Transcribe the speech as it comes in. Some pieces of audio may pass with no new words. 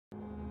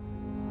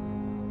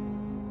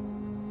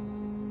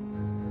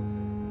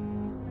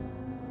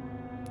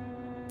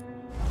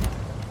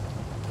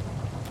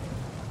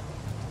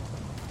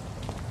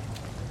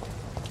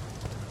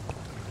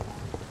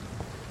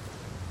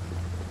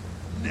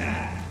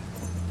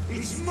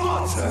It's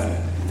my turn!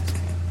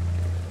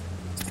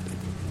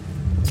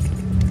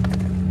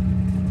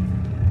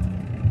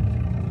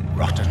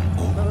 Rotten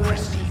or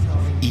pristine,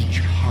 each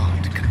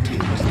heart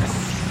contains the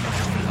seed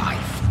of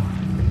life.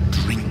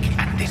 Drink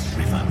at this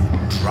river,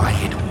 dry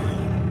it all.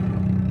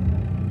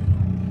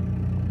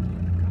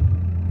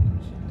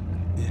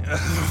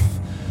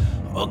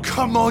 Oh,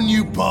 come on,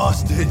 you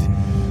bastard!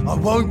 I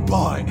won't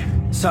bite!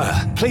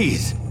 Sir,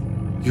 please!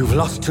 You've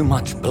lost too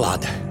much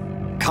blood.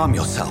 Calm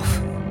yourself.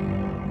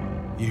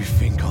 You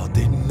think I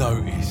didn't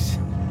notice?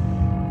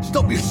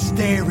 Stop your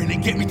staring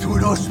and get me to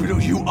an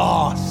hospital, you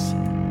arse!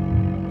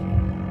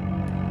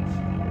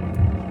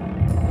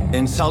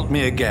 Insult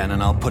me again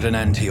and I'll put an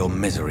end to your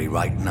misery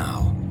right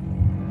now.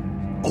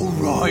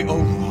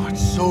 Alright,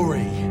 sorry.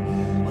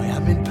 I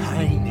am in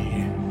pain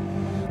here.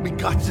 Me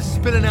guts are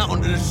spilling out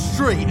onto the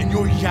street and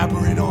you're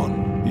yabbering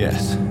on.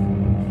 Yes,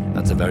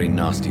 that's a very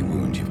nasty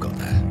wound you've got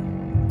there.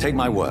 Take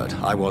my word,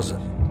 I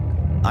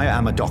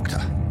am a doctor.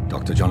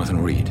 Dr.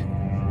 Jonathan Reid.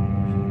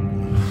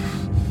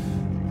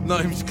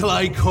 Name's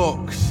Clay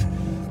Cox.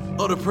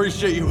 I'd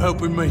appreciate you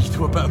helping me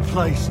to a better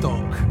place,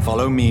 Doc.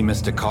 Follow me,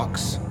 Mr.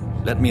 Cox.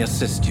 Let me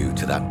assist you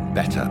to that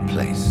better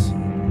place.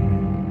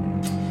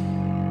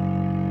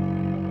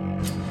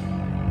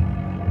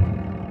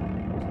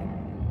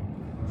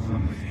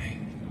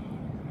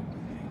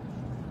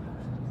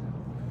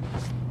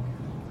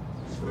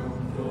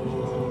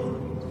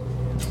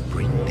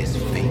 Bring this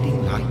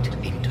fading light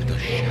into the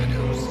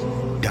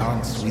shadows.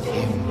 Dance with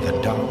him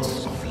the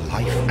dance of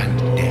life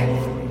and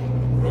death.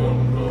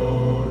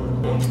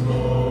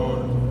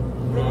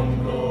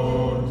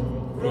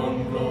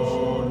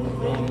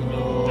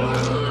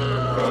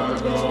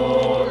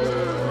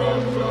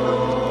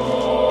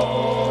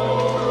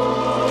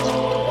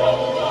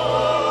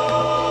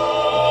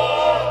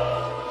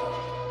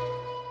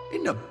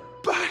 In the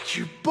back,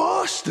 you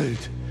bastard!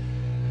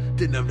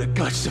 Didn't have the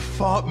guts to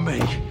fight me.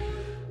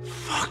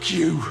 Fuck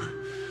you.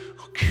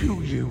 I'll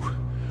kill you.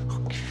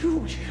 I'll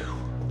kill you.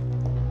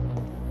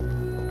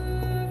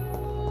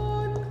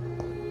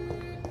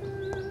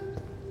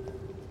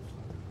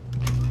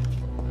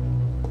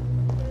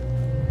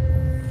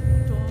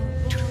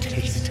 To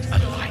taste a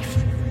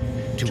life,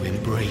 to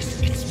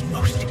embrace its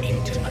most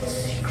intimate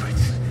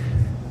secrets.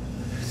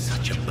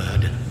 Such a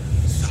burden,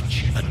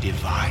 such a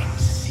divine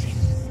sin.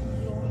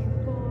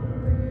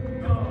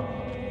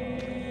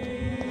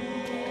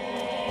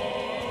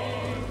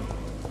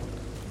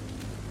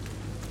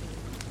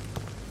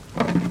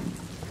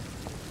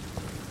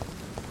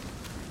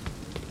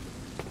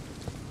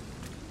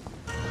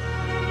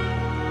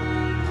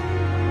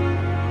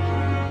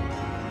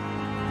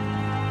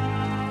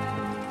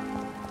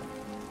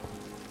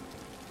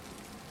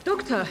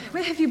 Doctor,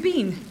 where have you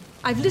been?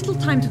 I've little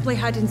time to play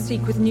hide and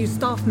seek with new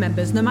staff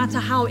members, no matter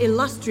how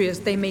illustrious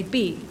they may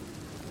be.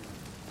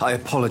 I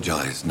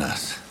apologize,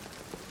 nurse.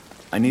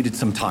 I needed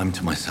some time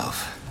to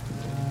myself.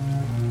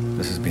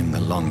 This has been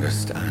the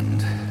longest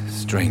and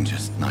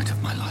strangest night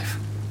of my life.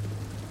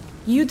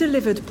 You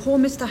delivered poor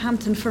Mr.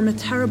 Hampton from a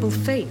terrible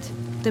fate.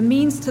 The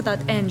means to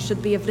that end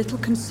should be of little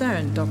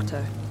concern,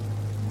 Doctor.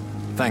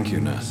 Thank you,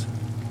 nurse.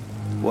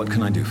 What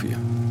can I do for you?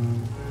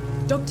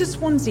 Dr.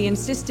 Swansea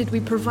insisted we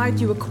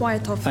provide you a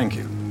quiet office. Thank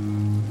you.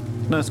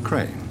 Nurse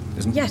Crane,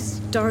 isn't... Yes,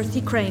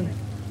 Dorothy Crane.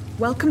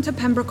 Welcome to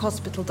Pembroke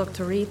Hospital,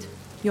 Dr. Reid.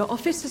 Your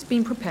office has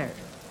been prepared.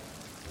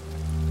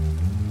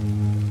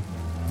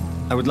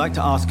 I would like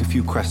to ask a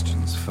few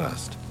questions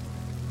first.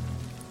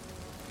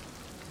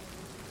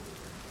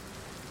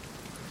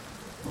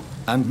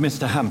 And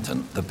Mr.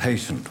 Hampton, the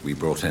patient we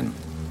brought in,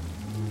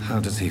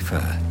 how does he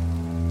fare?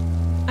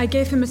 I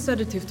gave him a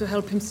sedative to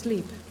help him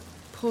sleep.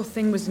 Poor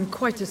thing was in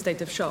quite a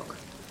state of shock.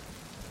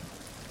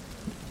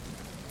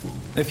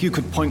 If you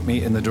could point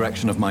me in the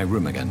direction of my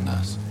room again,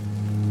 nurse.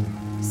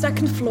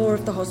 Second floor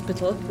of the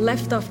hospital,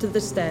 left after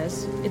the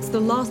stairs. It's the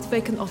last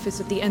vacant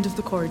office at the end of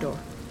the corridor.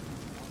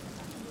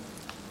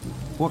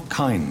 What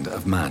kind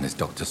of man is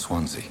Dr.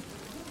 Swansea?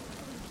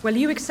 Well,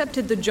 you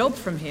accepted the job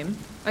from him.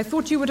 I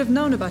thought you would have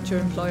known about your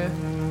employer.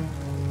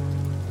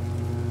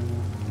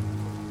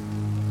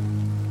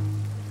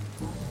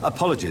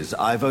 Apologies,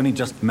 I've only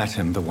just met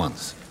him the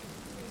once.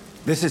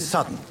 This is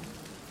sudden.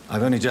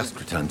 I've only just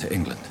returned to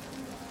England.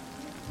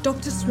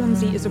 Dr.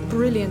 Swansea is a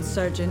brilliant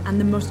surgeon and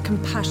the most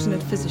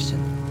compassionate physician.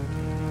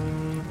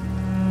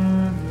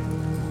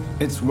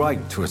 It's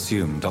right to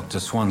assume Dr.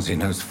 Swansea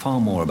knows far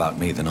more about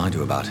me than I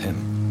do about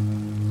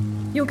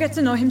him. You'll get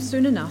to know him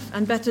soon enough,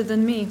 and better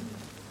than me.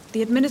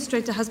 The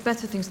administrator has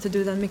better things to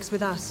do than mix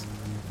with us.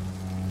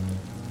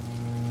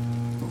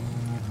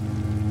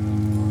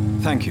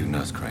 Thank you,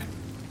 Nurse Crane.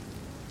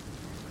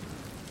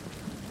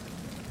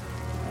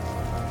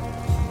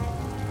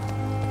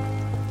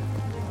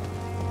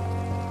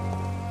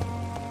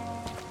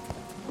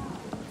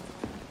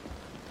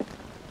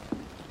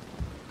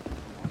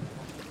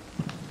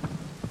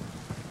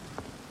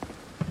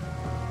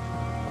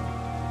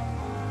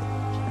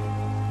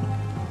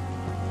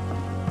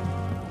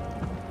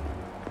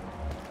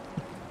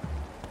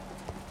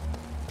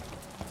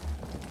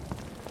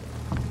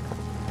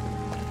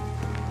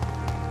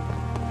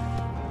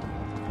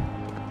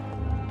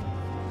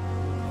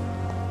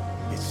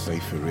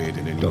 safer here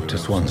than anywhere Dr.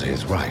 else. Swansea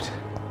is right.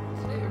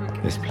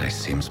 This place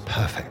seems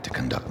perfect to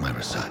conduct my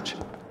research.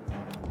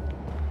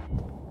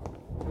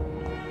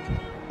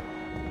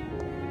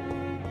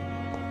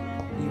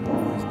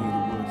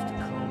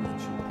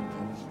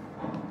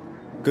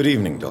 Good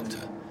evening, Doctor.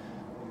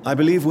 I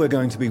believe we're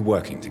going to be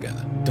working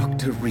together.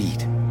 Dr.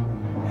 Reid.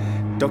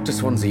 Dr.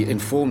 Swansea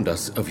informed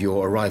us of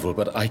your arrival,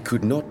 but I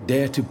could not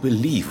dare to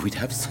believe we'd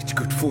have such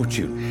good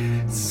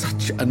fortune.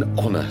 Such an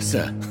honor,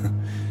 sir.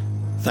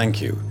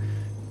 Thank you.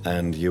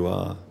 And you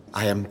are?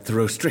 I am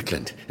Thoreau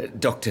Strikland,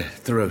 Dr.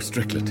 Thoreau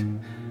Strikland.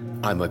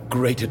 I'm a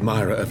great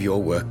admirer of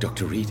your work,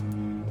 Dr. Reid.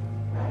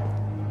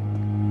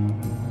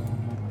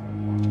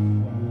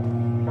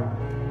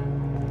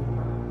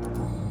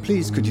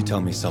 Please, could you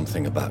tell me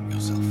something about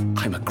yourself?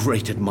 I'm a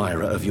great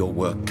admirer of your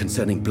work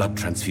concerning blood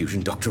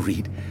transfusion, Dr.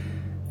 Reid.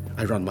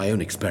 I run my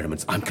own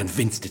experiments. I'm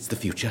convinced it's the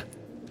future.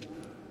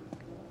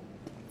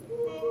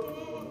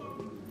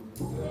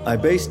 I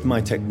based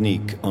my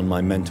technique on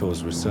my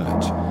mentor's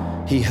research.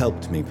 He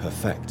helped me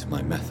perfect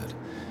my method.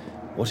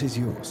 What is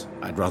yours?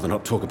 I'd rather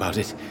not talk about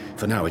it.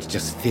 For now, it's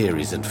just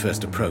theories and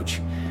first approach.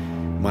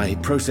 My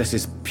process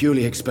is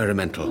purely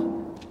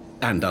experimental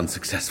and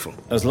unsuccessful.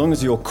 As long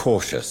as you're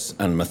cautious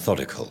and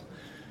methodical,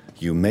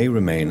 you may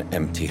remain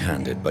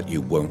empty-handed, but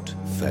you won't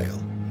fail.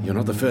 You're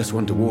not the first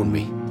one to warn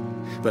me,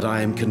 but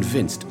I am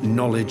convinced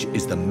knowledge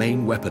is the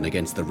main weapon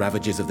against the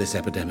ravages of this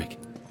epidemic.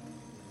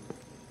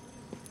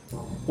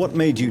 What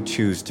made you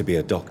choose to be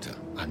a doctor?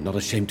 I'm not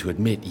ashamed to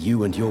admit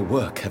you and your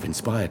work have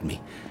inspired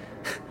me.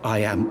 I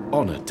am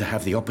honored to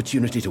have the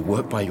opportunity to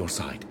work by your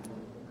side.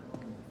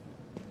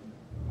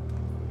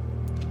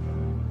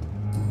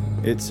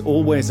 It's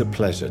always a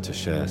pleasure to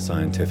share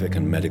scientific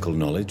and medical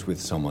knowledge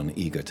with someone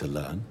eager to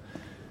learn.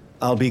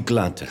 I'll be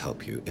glad to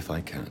help you if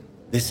I can.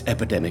 This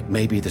epidemic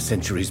may be the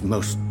century's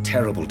most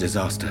terrible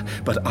disaster,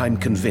 but I'm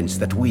convinced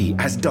that we,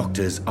 as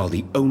doctors, are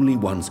the only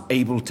ones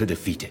able to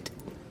defeat it.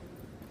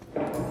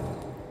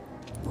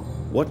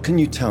 What can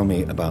you tell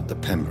me about the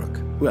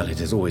Pembroke? Well, it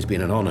has always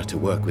been an honor to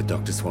work with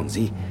Dr.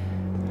 Swansea.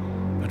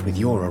 But with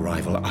your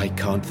arrival, I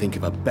can't think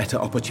of a better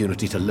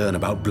opportunity to learn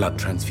about blood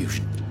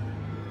transfusion.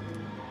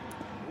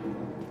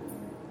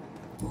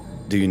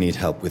 Do you need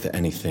help with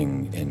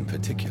anything in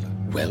particular?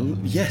 Well,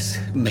 yes,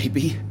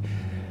 maybe.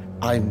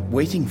 I'm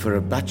waiting for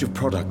a batch of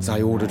products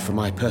I ordered for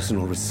my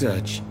personal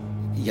research,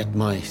 yet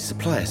my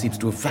supplier seems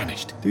to have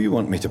vanished. Do you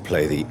want me to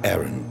play the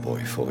errand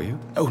boy for you?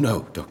 Oh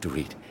no, Dr.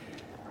 Reid.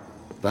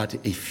 But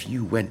if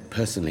you went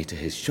personally to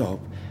his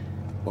shop,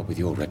 what with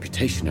your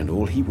reputation and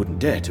all, he wouldn't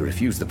dare to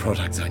refuse the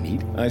products I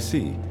need. I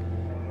see.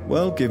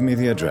 Well, give me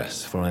the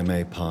address, for I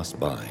may pass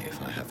by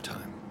if I have time.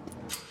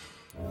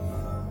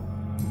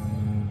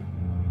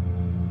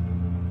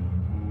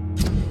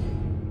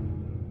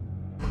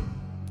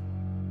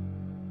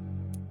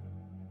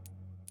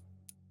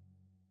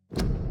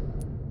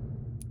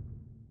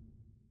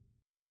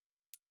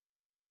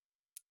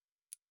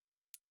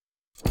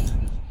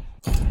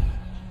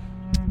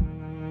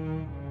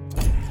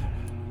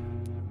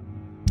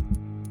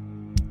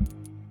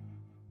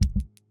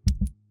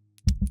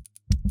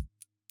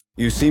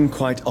 You seem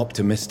quite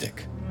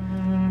optimistic.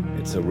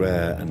 It's a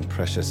rare and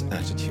precious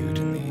attitude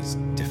in these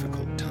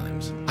difficult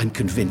times. I'm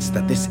convinced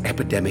that this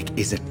epidemic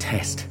is a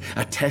test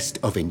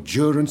of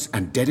endurance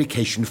and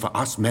dedication for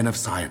us men of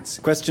science.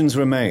 Questions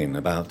remain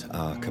about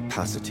our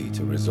capacity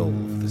to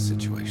resolve the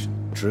situation.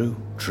 True.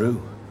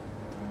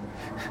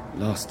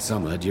 Last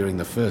summer, during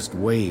the first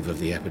wave of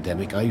the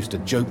epidemic, I used to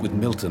joke with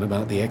Milton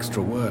about the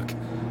extra work.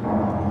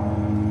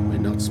 We're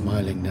not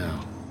smiling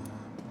now.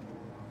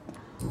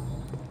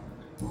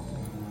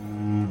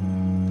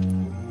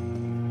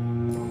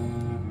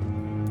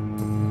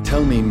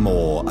 Tell me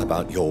more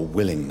about your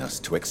willingness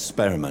to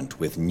experiment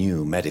with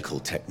new medical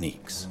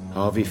techniques.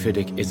 Harvey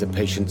Fiddick is a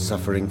patient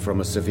suffering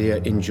from a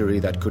severe injury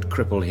that could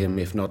cripple him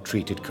if not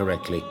treated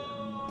correctly.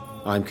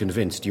 I'm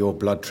convinced your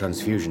blood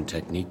transfusion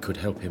technique could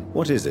help him.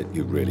 What is it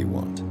you really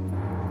want?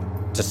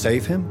 To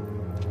save him,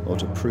 or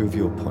to prove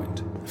your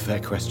point?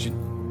 Fair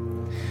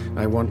question.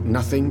 I want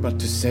nothing but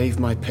to save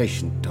my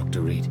patient,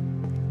 Dr. Reid.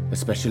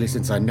 Especially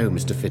since I know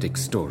Mr.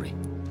 Fiddick's story.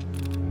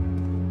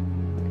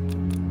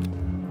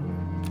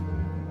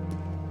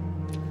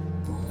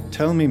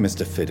 Tell me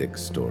Mr.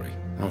 Fiddick's story.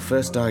 Our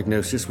first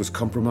diagnosis was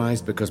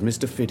compromised because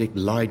Mr. Fiddick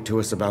lied to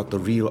us about the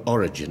real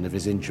origin of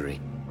his injury.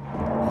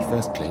 He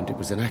first claimed it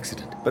was an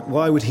accident. But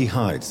why would he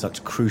hide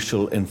such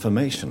crucial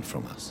information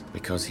from us?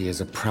 Because he is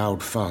a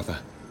proud father,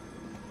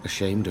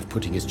 ashamed of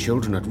putting his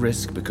children at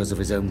risk because of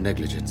his own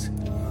negligence.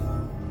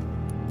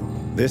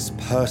 This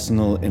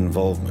personal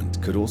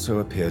involvement could also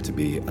appear to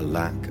be a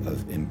lack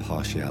of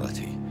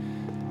impartiality.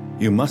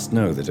 You must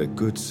know that a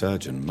good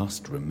surgeon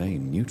must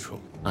remain neutral.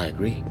 I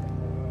agree.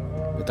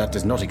 But that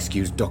does not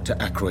excuse Dr.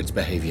 Ackroyd's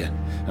behavior,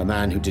 a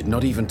man who did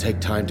not even take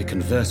time to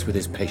converse with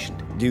his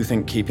patient. Do you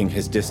think keeping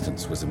his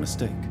distance was a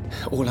mistake?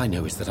 All I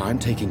know is that I'm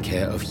taking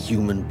care of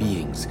human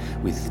beings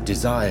with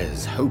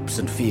desires, hopes,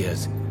 and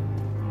fears.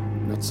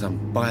 Not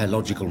some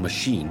biological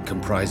machine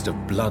comprised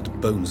of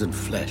blood, bones, and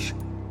flesh.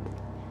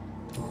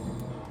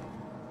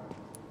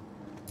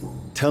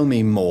 tell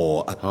me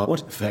more about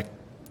what effect...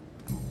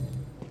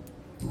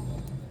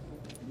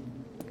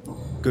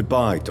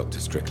 Goodbye,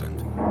 Dr.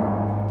 Strickland.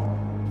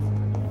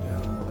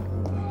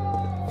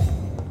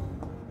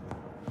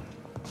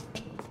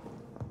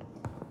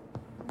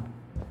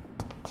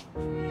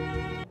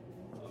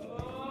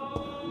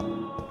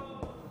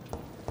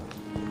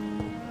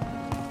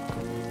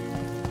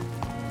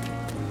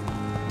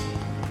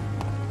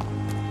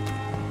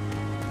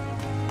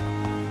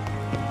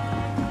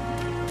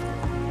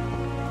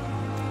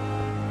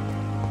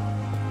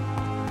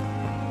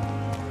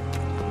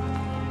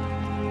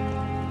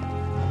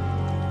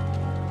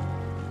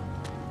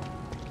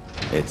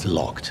 It's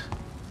locked.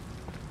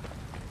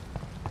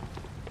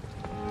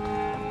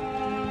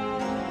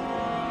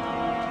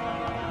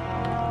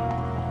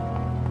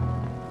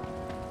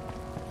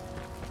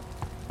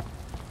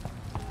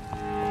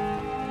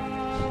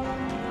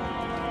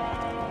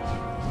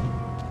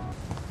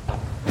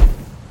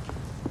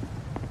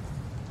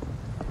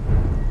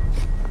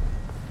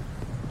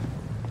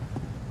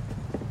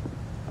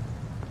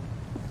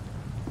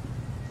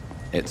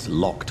 It's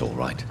locked, all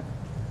right.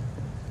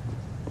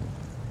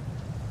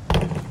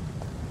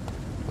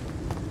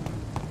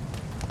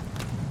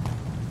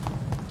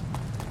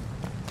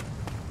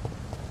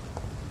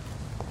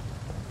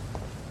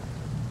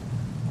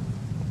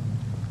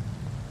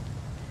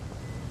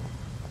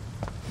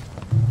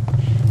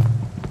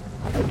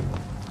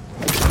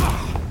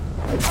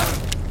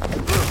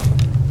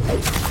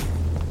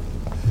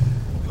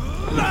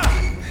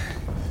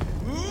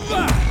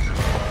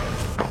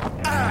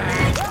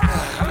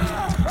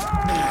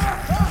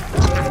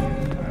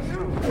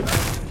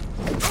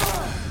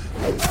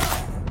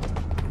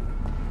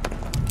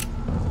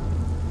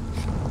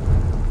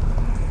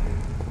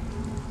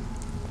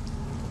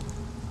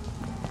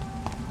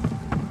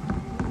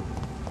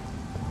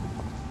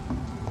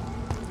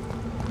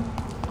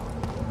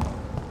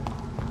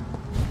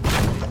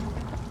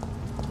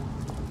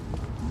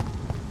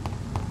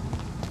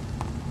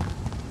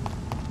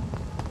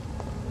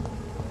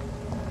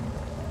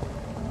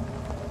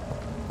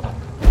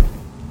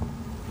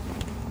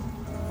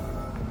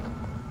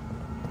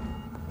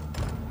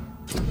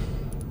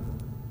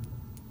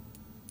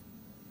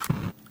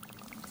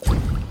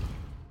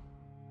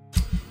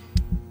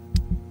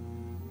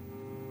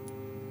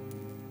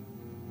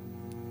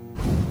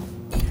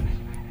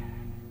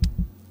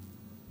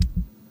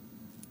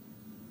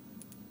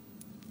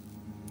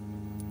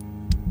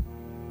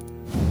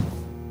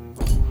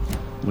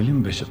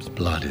 William Bishop's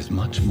blood is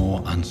much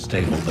more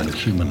unstable than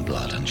human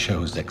blood and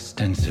shows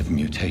extensive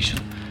mutation.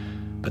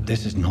 But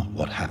this is not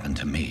what happened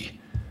to me.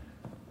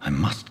 I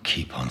must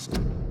keep on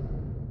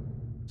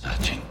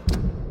searching.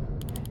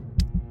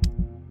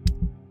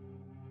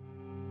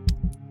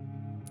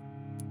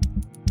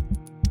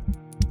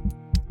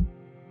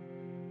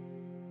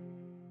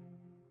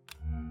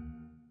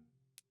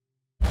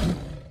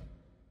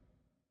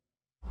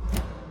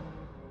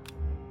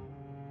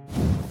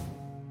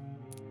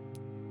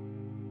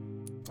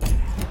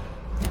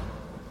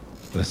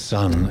 The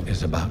sun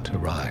is about to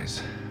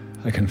rise.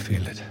 I can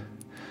feel it.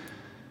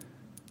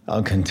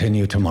 I'll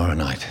continue tomorrow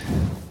night.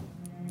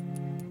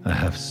 I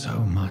have so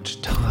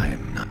much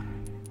time now.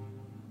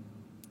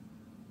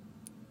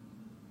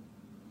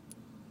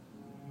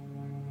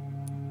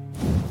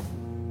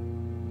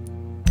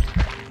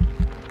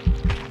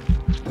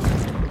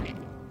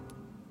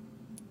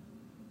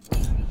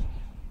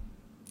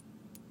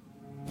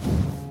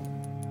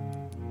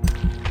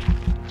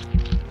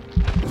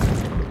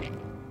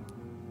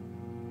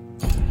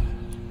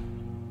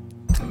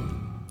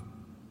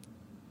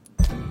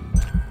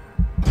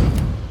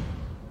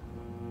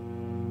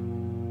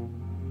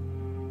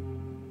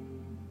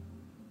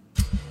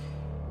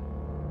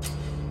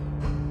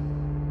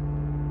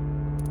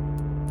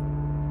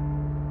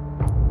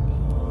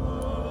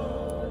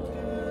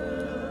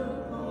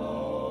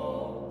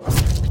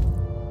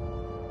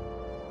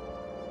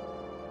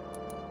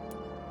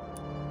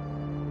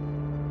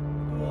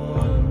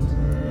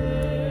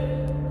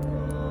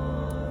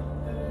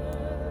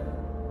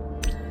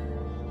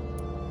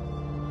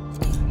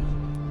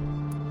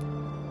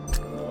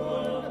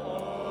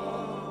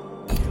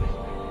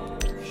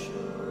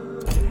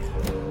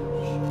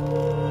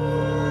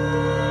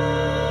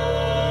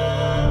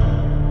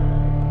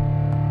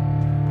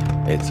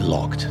 It's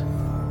locked.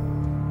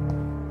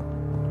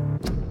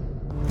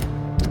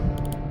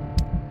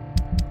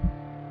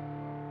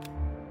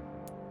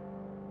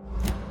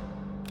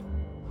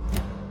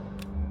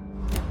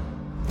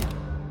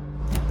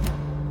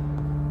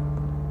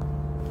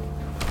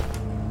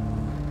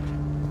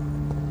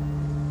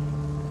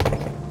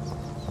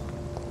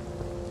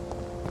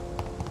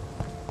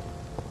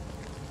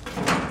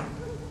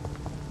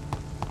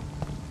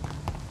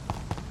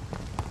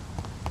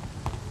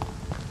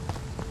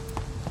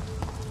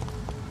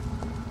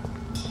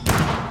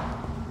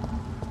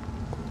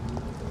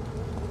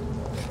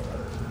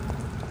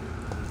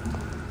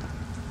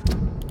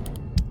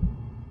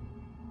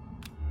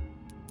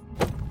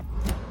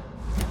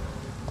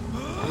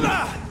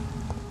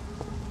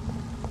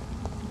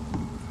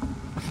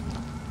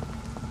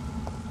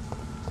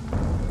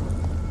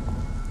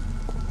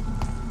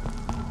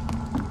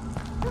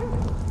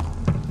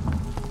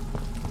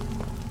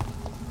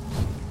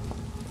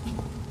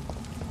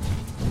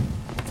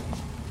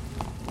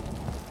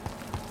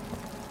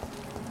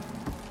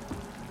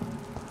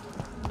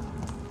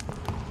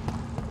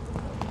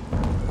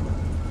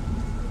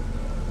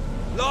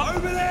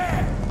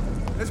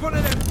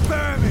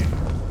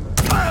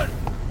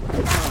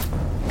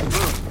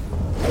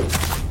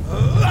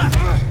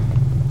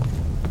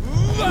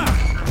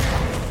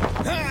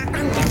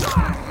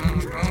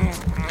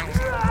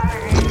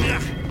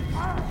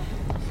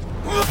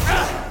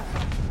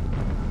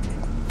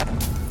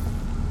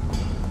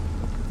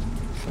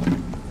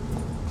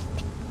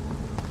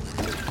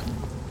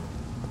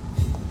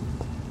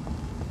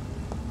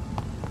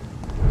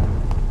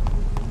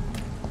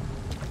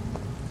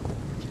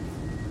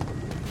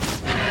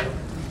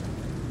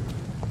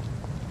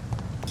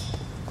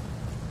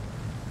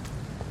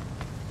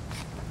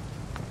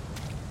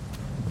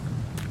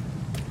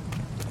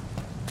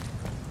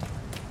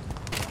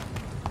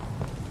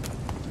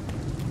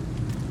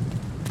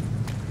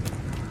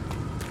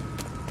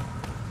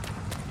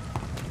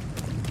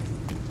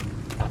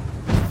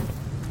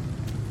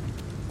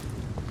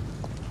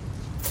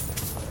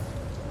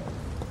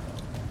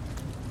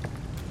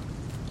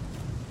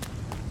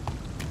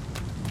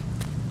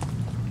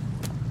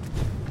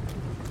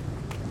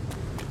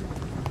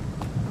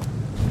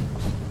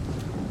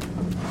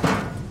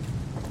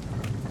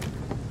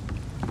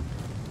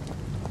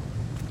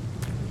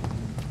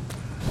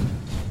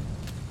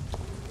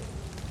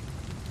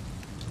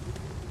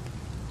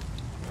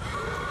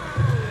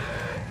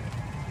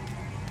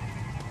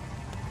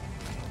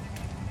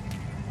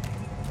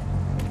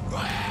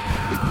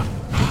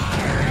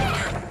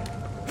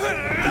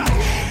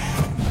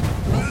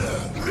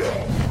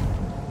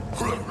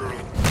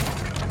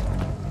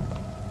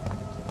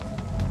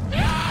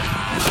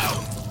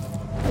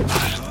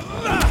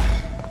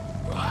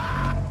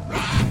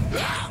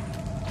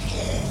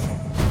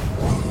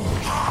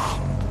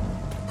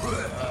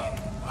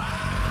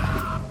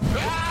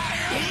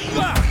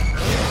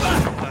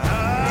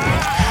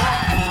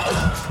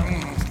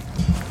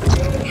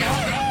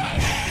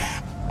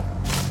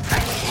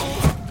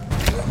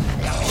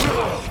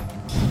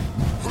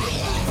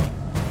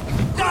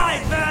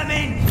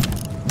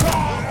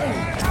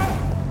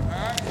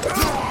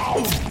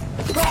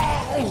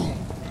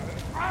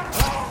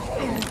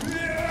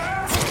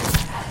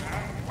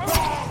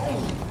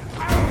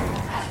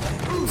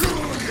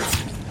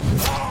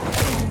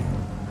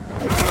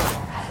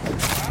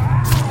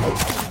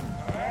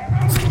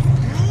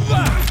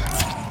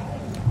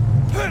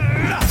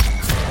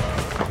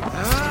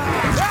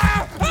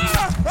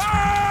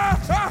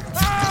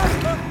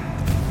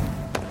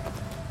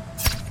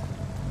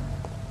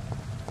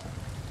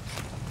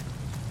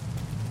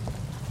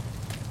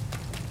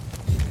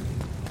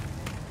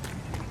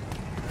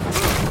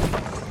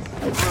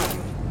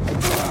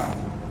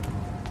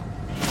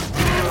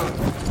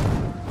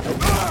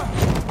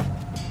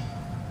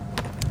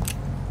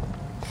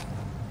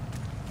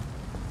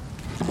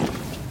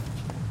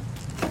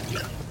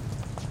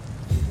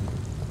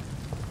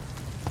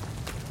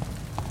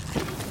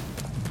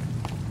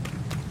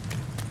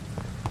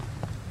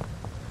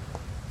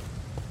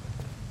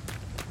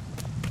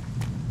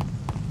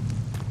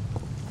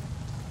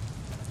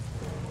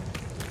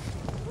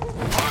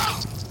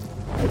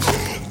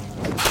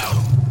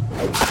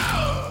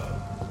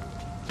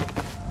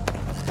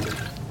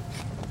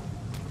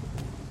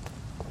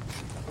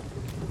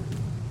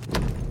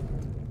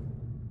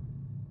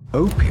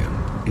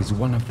 Opium is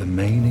one of the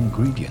main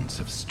ingredients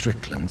of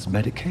Strikland's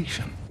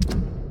medication.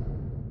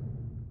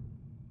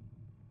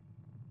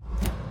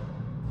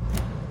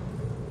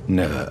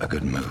 Never a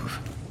good move.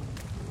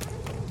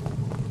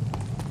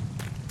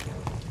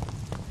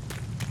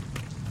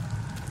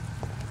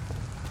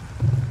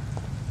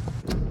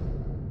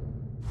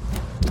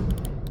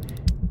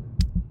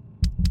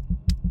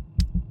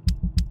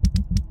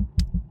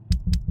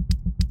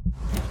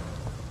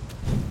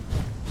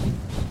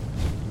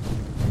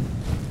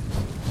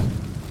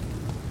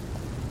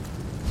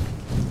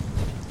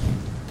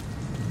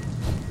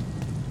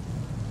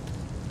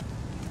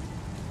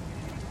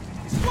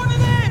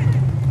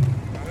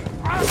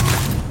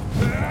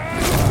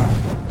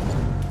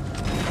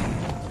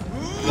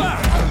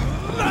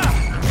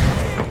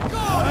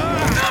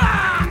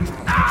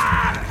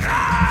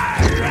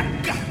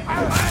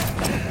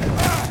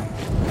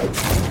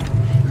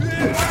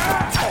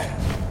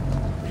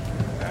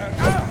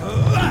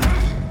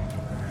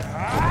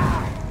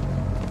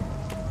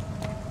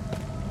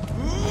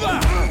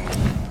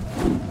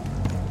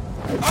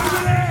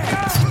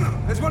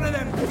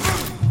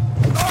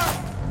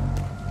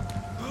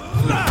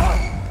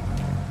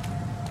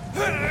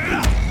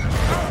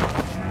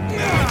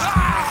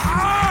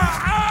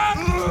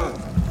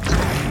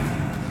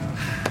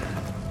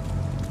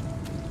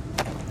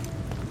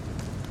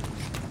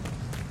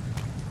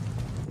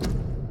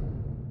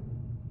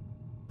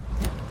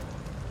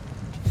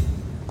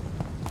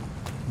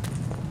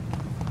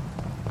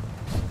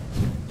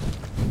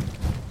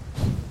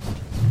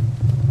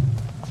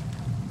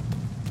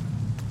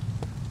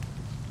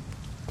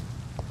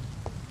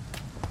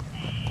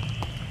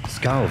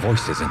 Scowl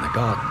voices in the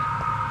garden.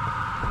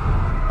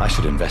 I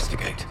should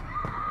investigate.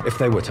 If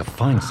they were to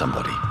find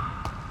somebody.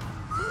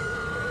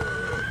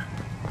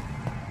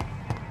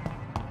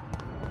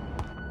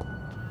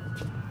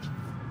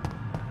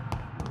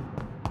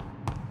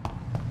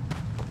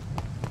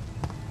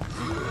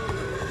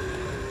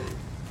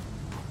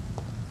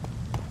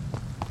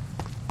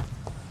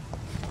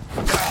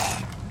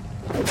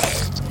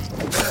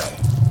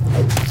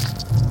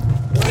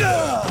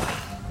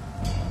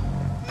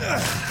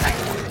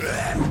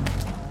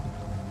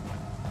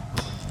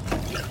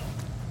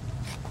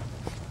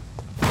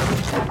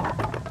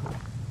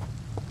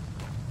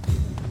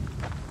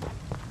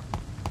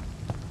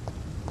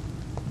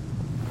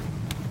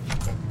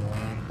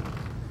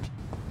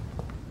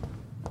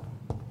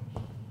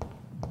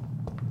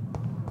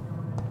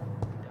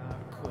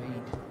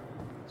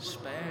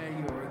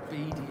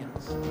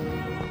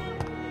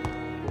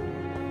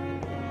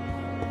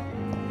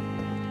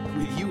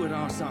 With you at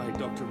our side,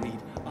 Dr. Reid,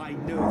 I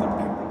know that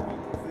Pembroke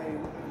will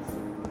prevail.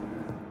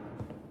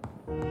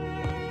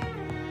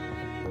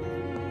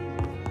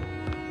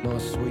 My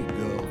sweet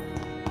girl.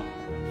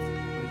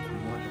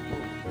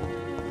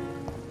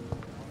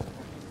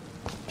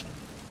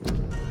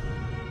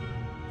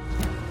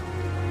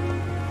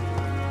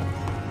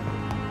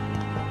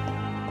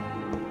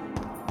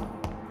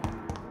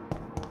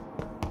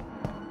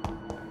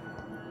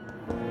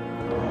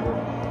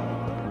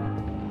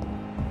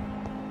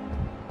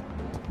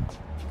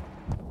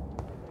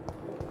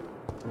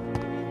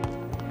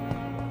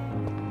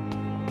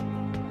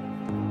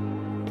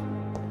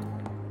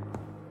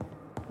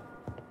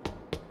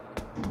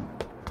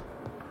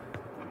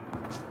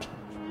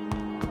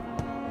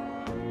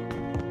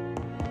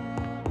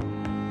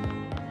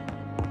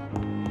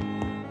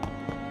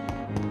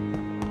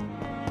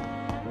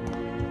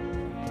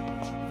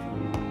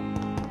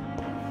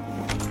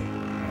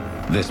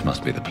 This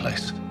must be the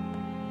place.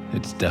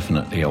 It's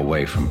definitely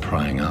away from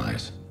prying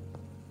eyes.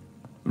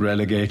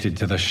 Relegated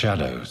to the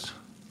shadows.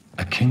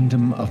 A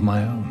kingdom of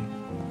my own.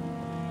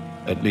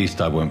 At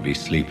least I won't be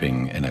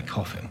sleeping in a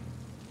coffin.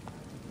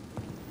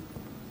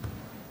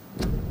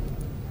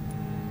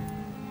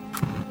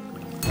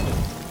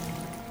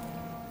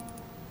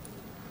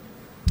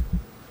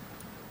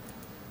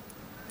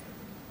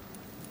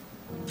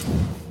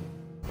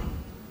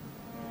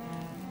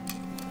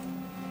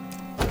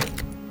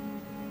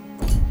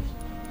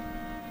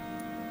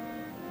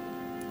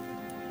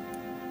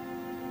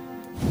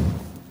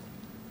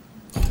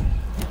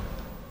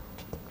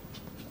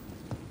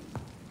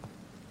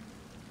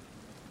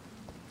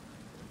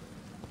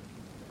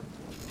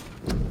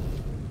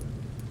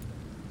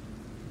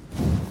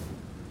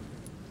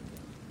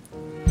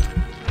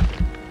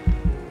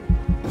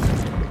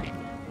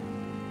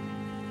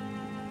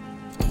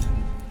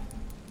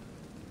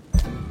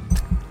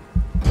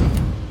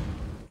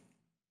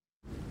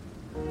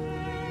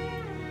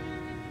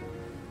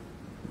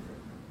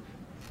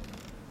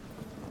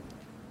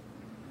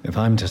 If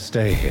I'm to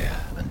stay here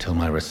until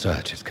my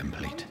research is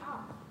complete,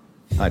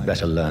 I'd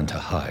better learn to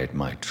hide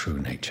my true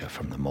nature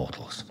from the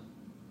mortals.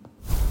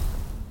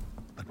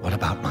 But what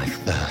about my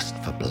thirst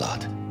for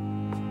blood?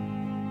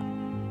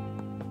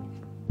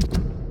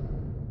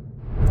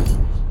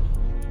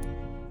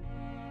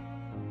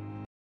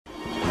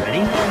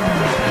 Ready?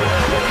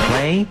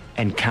 Play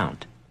and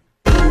count.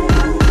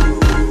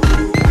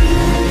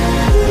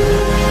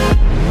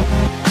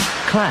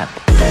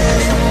 Clap.